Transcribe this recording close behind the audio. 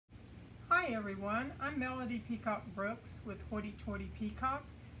Hi everyone, I'm Melody Peacock Brooks with Hoity Toity Peacock,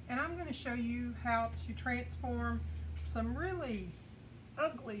 and I'm going to show you how to transform some really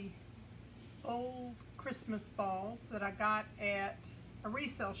ugly old Christmas balls that I got at a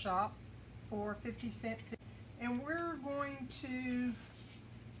resale shop for 50 cents. And we're going to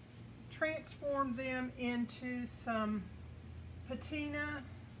transform them into some patina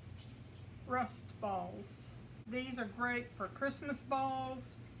rust balls. These are great for Christmas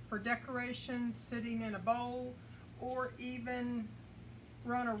balls, for decorations sitting in a bowl, or even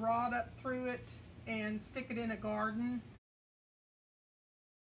run a rod up through it and stick it in a garden.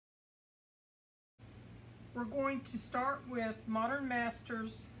 We're going to start with Modern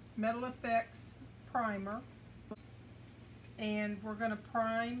Masters Metal Effects Primer, and we're going to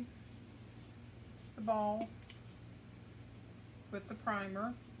prime the ball with the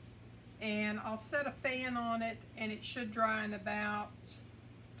primer, and I'll set a fan on it and it should dry in about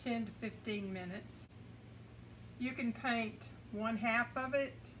 10 to 15 minutes. You can paint one half of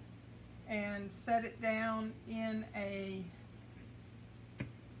it and set it down in a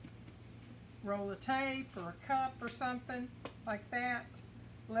roll of tape or a cup or something like that.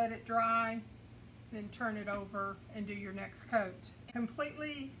 Let it dry, then turn it over and do your next coat.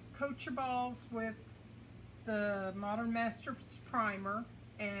 Completely coat your balls with the Modern Masters primer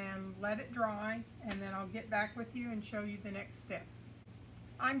and let it dry, and then I'll get back with you and show you the next step.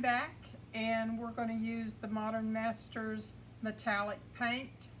 I'm back, and we're going to use the Modern Masters metallic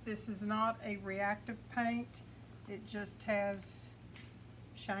paint. This is not a reactive paint. It just has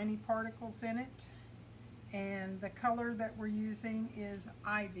shiny particles in it, and the color that we're using is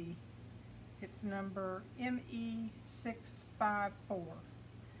Ivy. It's number ME654,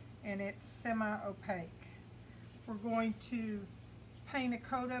 and it's semi-opaque. We're going to paint a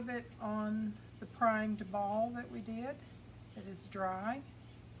coat of it on the primed ball that we did. It is dry.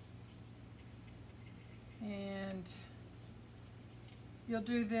 And you'll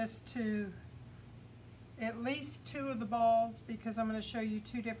do this to at least 2 of the balls, because I'm going to show you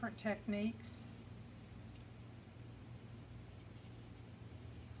 2 different techniques.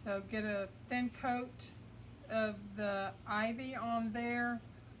 So get a thin coat of the Ivy on there.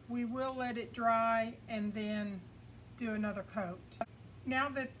 We will let it dry and then do another coat. Now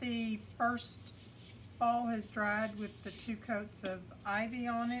that the first ball has dried with the 2 coats of Ivy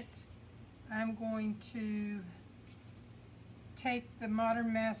on it, I'm going to take the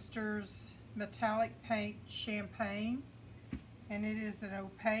Modern Masters metallic paint Champagne, and it is an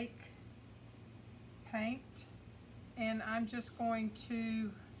opaque paint, and I'm just going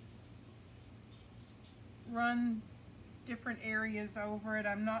to run different areas over it.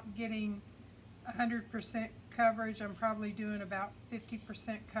 I'm not getting 100% coverage. I'm probably doing about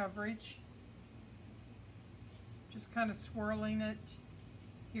 50% coverage. Just kind of swirling it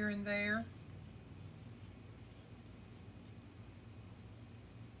here and there.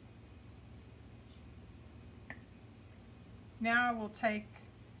 Now I will take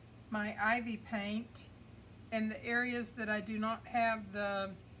my Ivy paint, and the areas that I do not have the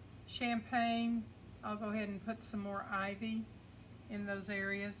Champagne, I'll go ahead and put some more Ivy in those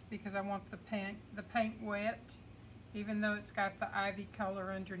areas, because I want the paint wet. Even though it's got the Ivy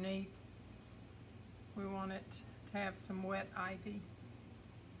color underneath, we want it to have some wet Ivy.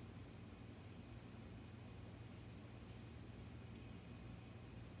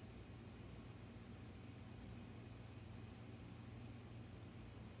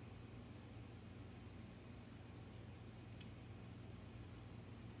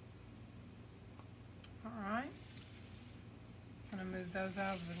 Alright, I'm going to move those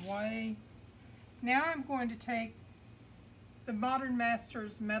out of the way. Now I'm going to take the Modern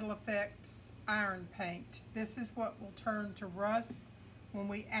Masters Metal Effects Iron Paint. This is what will turn to rust when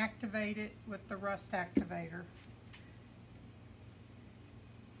we activate it with the rust activator.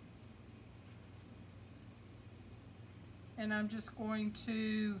 And I'm just going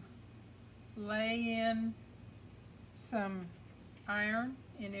to lay in some iron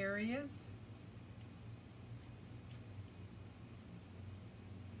in areas.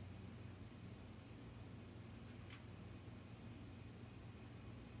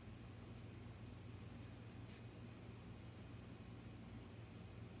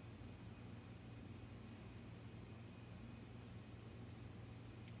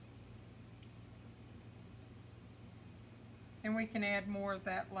 And we can add more of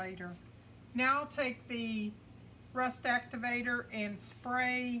that later. Now I'll take the rust activator and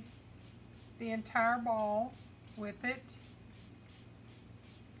spray the entire ball with it.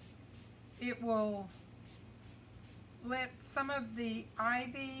 It will let some of the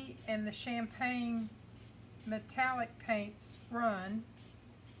Ivy and the Champagne metallic paints run,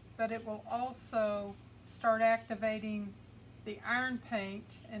 but it will also start activating the iron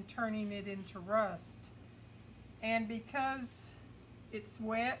paint and turning it into rust. And because it's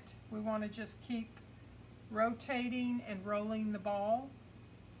wet, we want to just keep rotating and rolling the ball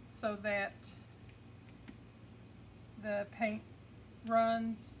so that the paint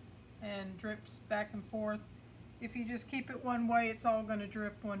runs and drips back and forth. If you just keep it one way, it's all going to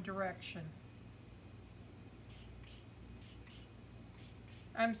drip one direction.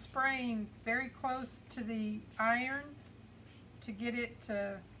 I'm spraying very close to the iron to get it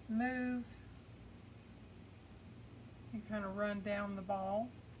to move and kind of run down the ball.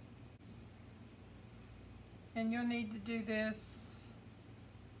 And you'll need to do this,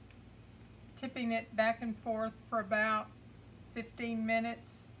 tipping it back and forth for about 15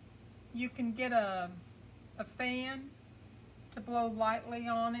 minutes. You can get a fan to blow lightly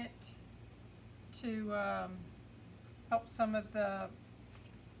on it to help some of the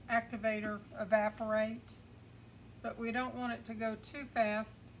activator evaporate, but we don't want it to go too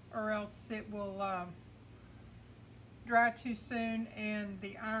fast or else it will dry too soon and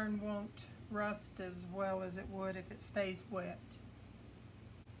the iron won't rust as well as it would if it stays wet.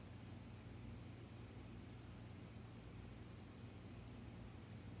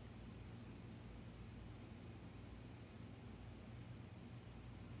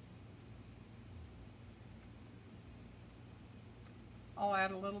 I'll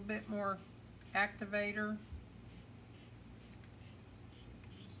add a little bit more activator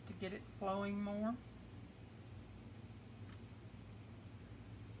just to get it flowing more.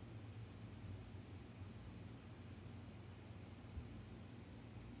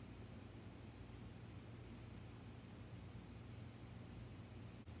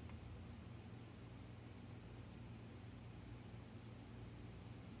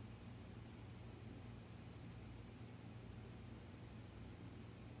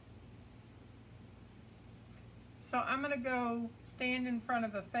 So I'm going to go stand in front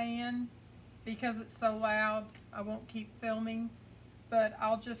of a fan because it's so loud. I won't keep filming, but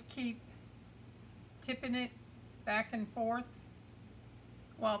I'll just keep tipping it back and forth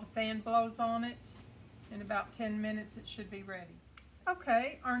while the fan blows on it. In about 10 minutes it should be ready.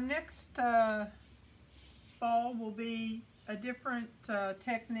 Okay, our next ball will be a different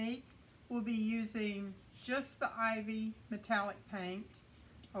technique. We'll be using just the Ivy metallic paint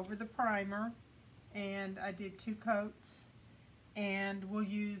over the primer, and I did 2 coats, and we'll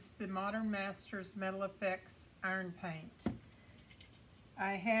use the Modern Masters Metal Effects iron paint.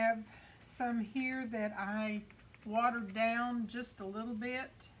 I have some here that I watered down just a little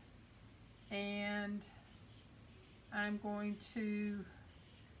bit, and I'm going to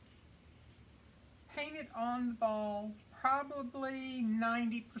paint it on the ball, probably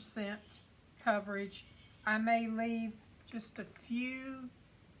 90% coverage. I may leave just a few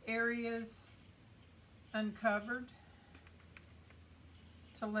areas uncovered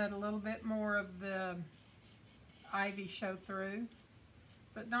to let a little bit more of the ivy show through,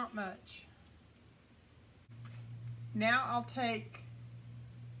 but not much. Now I'll take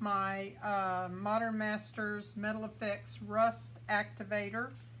my Modern Masters Metal Effects Rust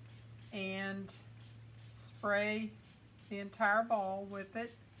Activator and spray the entire ball with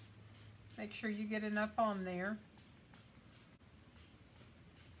it. Make sure you get enough on there.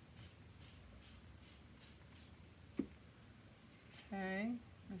 Okay,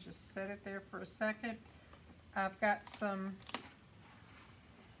 I'll just set it there for a second. I've got some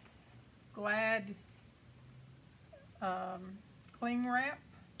Glad cling wrap.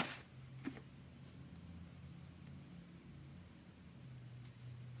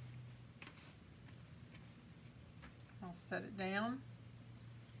 I'll set it down.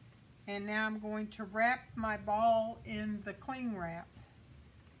 And now I'm going to wrap my ball in the cling wrap.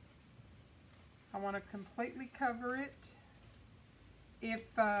 I want to completely cover it. If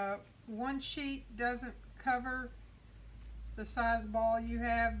one sheet doesn't cover the size ball you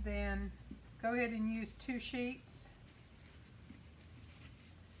have, then go ahead and use 2 sheets.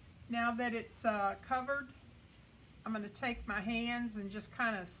 Now that it's covered, I'm going to take my hands and just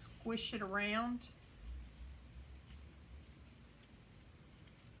kind of squish it around.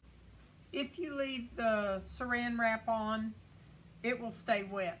 If you leave the saran wrap on, it will stay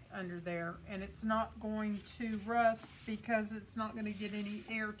wet under there, and it's not going to rust because it's not going to get any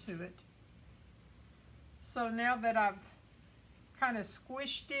air to it. So now that I've kind of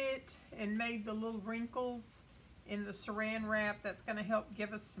squished it and made the little wrinkles in the saran wrap, that's going to help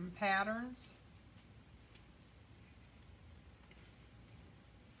give us some patterns.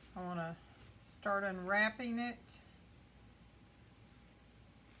 I want to start unwrapping it.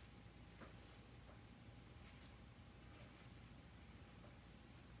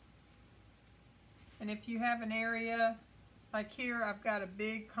 And if you have an area, like here, I've got a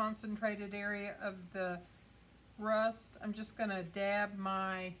big concentrated area of the rust, I'm just going to dab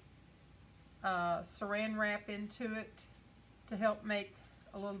my saran wrap into it to help make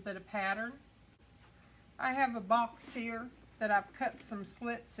a little bit of pattern. I have a box here that I've cut some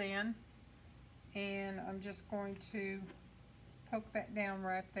slits in, and I'm just going to poke that down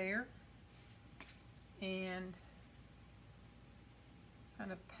right there and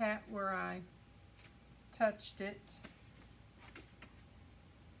kind of pat where I touched it.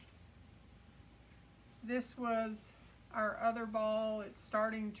 This was our other ball. It's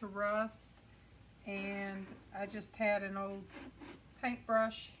starting to rust, and I just had an old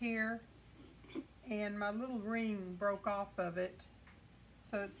paintbrush here, and my little ring broke off of it,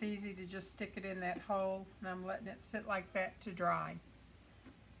 so it's easy to just stick it in that hole, and I'm letting it sit like that to dry.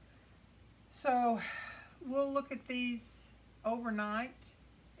 So we'll look at these overnight.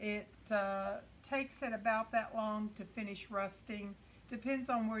 It takes it about that long to finish rusting. Depends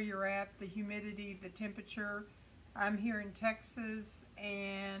on where you're at, the humidity, the temperature. I'm here in Texas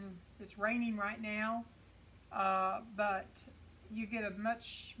and it's raining right now, but you get a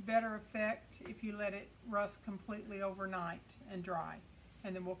much better effect if you let it rust completely overnight and dry.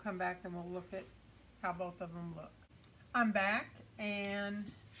 And then we'll come back and we'll look at how both of them look. I'm back,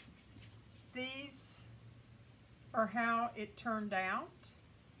 and these are how it turned out.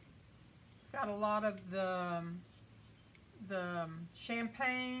 It's got a lot of the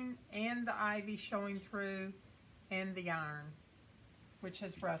champagne and the ivy showing through, and the iron, which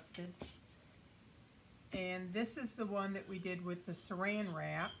has rusted. And this is the one that we did with the saran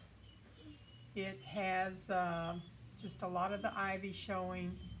wrap. It has just a lot of the ivy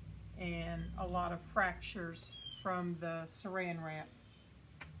showing and a lot of fractures from the saran wrap.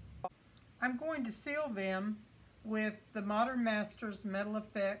 I'm going to seal them with the Modern Masters Metal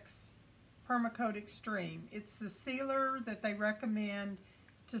Effects Permacoat Extreme. It's the sealer that they recommend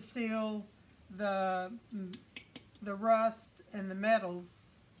to seal the rust and the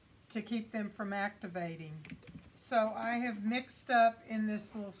metals to keep them from activating. So I have mixed up in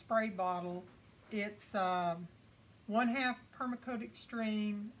this little spray bottle, it's 1/2 Permacoat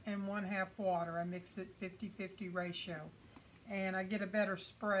Extreme and 1/2 water. I mix it 50-50 ratio, and I get a better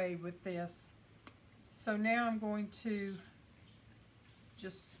spray with this. So now I'm going to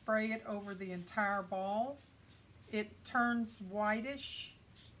just spray it over the entire ball. It turns whitish,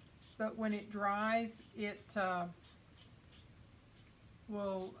 but when it dries, it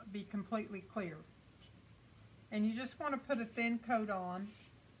will be completely clear. And you just want to put a thin coat on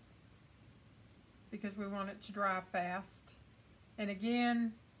because we want it to dry fast. And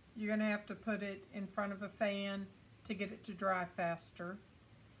again, you're going to have to put it in front of a fan to get it to dry faster.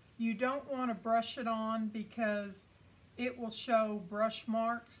 You don't want to brush it on because it will show brush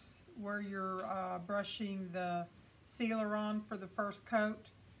marks where you're brushing the sealer on for the first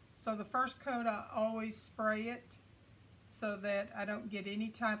coat. So the first coat, I always spray it so that I don't get any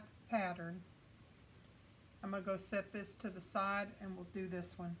type of pattern. I'm going to go set this to the side and we'll do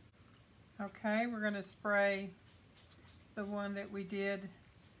this one. Okay, we're going to spray the one that we did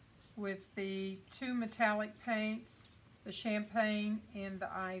with the 2 metallic paints, the champagne and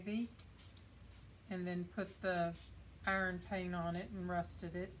the ivy, and then put the iron paint on it and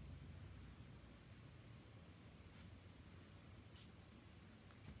rusted it.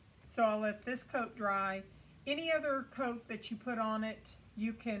 So I'll let this coat dry. Any other coat that you put on it,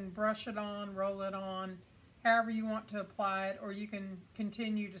 you can brush it on, roll it on, however you want to apply it, or you can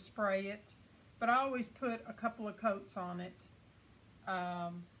continue to spray it. But I always put a couple of coats on it.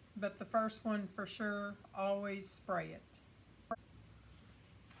 But the first one for sure, always spray it.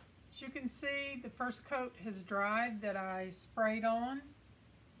 As you can see, the first coat has dried that I sprayed on.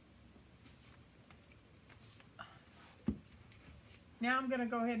 Now I'm going to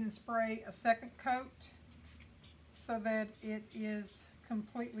go ahead and spray a second coat so that it is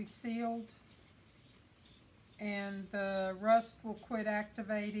completely sealed and the rust will quit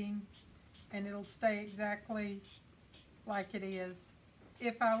activating and it'll stay exactly like it is.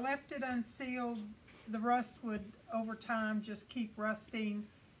 If I left it unsealed, the rust would over time just keep rusting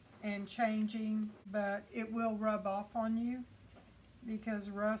and changing, but it will rub off on you because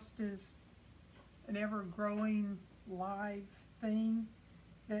rust is an ever-growing live thing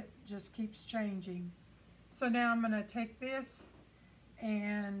that just keeps changing. So now I'm going to take this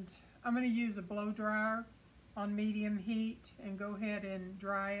and I'm going to use a blow dryer on medium heat and go ahead and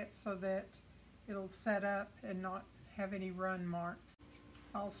dry it so that it'll set up and not have any run marks.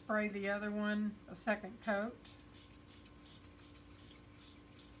 I'll spray the other one a second coat.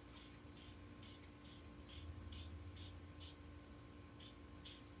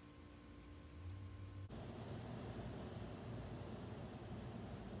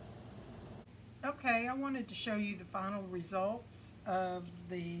 Okay, I wanted to show you the final results of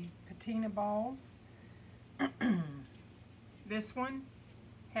the patina balls. This one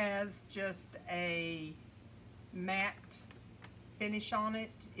has just a matte finish on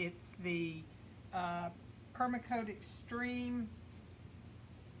it. It's the Permacoat Extreme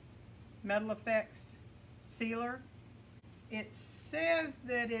Metal Effects Sealer. It says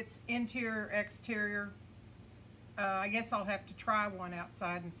that it's interior, exterior. I guess I'll have to try one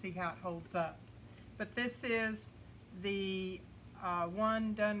outside and see how it holds up. But this is the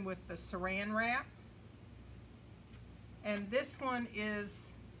one done with the saran wrap. And this one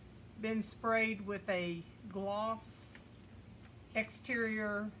is been sprayed with a gloss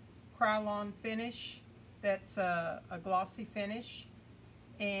exterior Krylon finish. That's a glossy finish.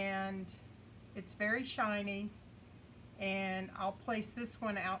 And it's very shiny. And I'll place this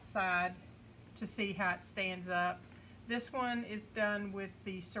one outside to see how it stands up. This one is done with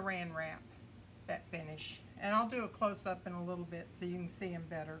the saran wrap, that finish. And I'll do a close-up in a little bit so you can see them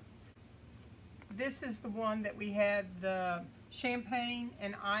better. This is the one that we had the champagne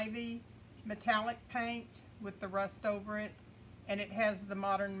and ivy metallic paint with the rust over it. And it has the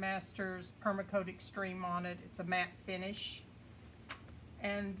Modern Masters Permacoat Extreme on it. It's a matte finish.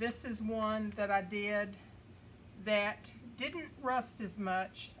 And this is one that I did that didn't rust as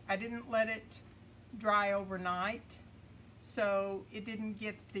much. I didn't let it dry overnight, so it didn't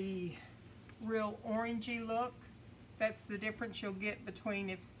get the real orangey look. That's the difference you'll get between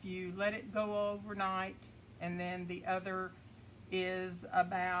if you let it go overnight and then the other is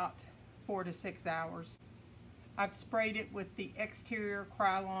about 4 to 6 hours. I've sprayed it with the exterior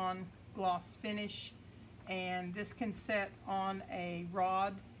Krylon gloss finish, and this can set on a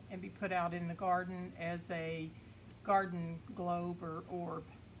rod and be put out in the garden as a garden globe or orb.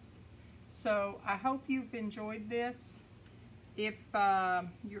 So I hope you've enjoyed this. If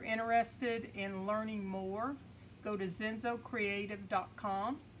you're interested in learning more, go to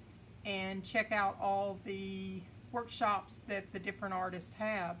zensocreative.com and check out all the workshops that the different artists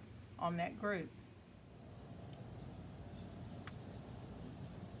have on that group.